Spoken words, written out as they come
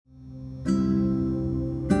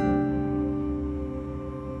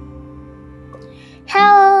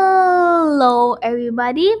Hello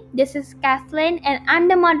everybody, this is Kathleen and I'm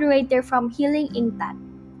the moderator from Healing Ingtan.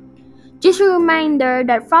 Just a reminder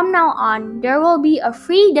that from now on, there will be a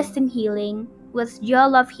free distant healing with Geo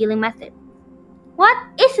Love Healing Method. What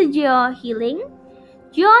is a Geo Healing?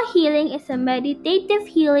 Geo Healing is a meditative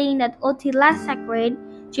healing that utilizes sacred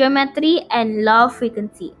geometry and love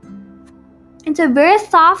frequency. It's a very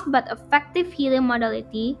soft but effective healing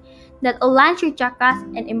modality that aligns your chakras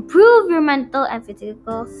and improves your mental and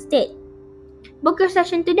physical state. Book your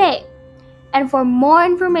session today. And for more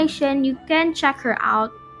information, you can check her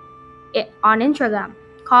out on Instagram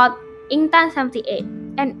called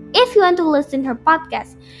Ingtan78. And if you want to listen her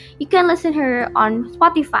podcast, you can listen her on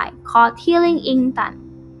Spotify called Healing Ingtan.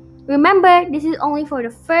 Remember, this is only for the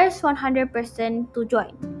first 100% to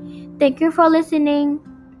join. Thank you for listening.